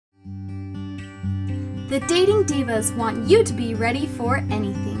The Dating Divas want you to be ready for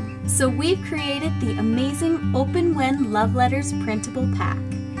anything, so we've created the amazing Open When Love Letters printable pack.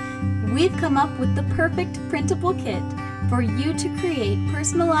 We've come up with the perfect printable kit for you to create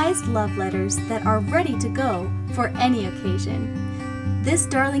personalized love letters that are ready to go for any occasion. This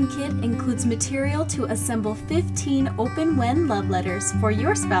darling kit includes material to assemble 15 Open When love letters for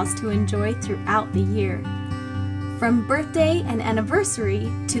your spouse to enjoy throughout the year. From birthday and anniversary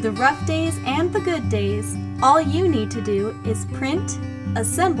to the rough days and the good days, all you need to do is print,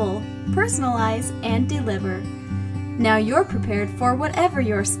 assemble, personalize, and deliver. Now you're prepared for whatever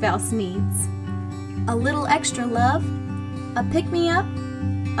your spouse needs. A little extra love, a pick-me-up,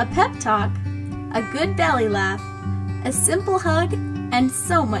 a pep talk, a good belly laugh, a simple hug, and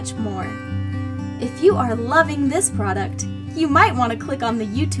so much more. If you are loving this product, you might want to click on the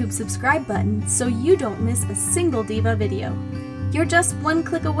YouTube subscribe button so you don't miss a single Diva video. You're just one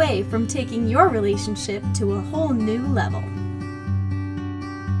click away from taking your relationship to a whole new level.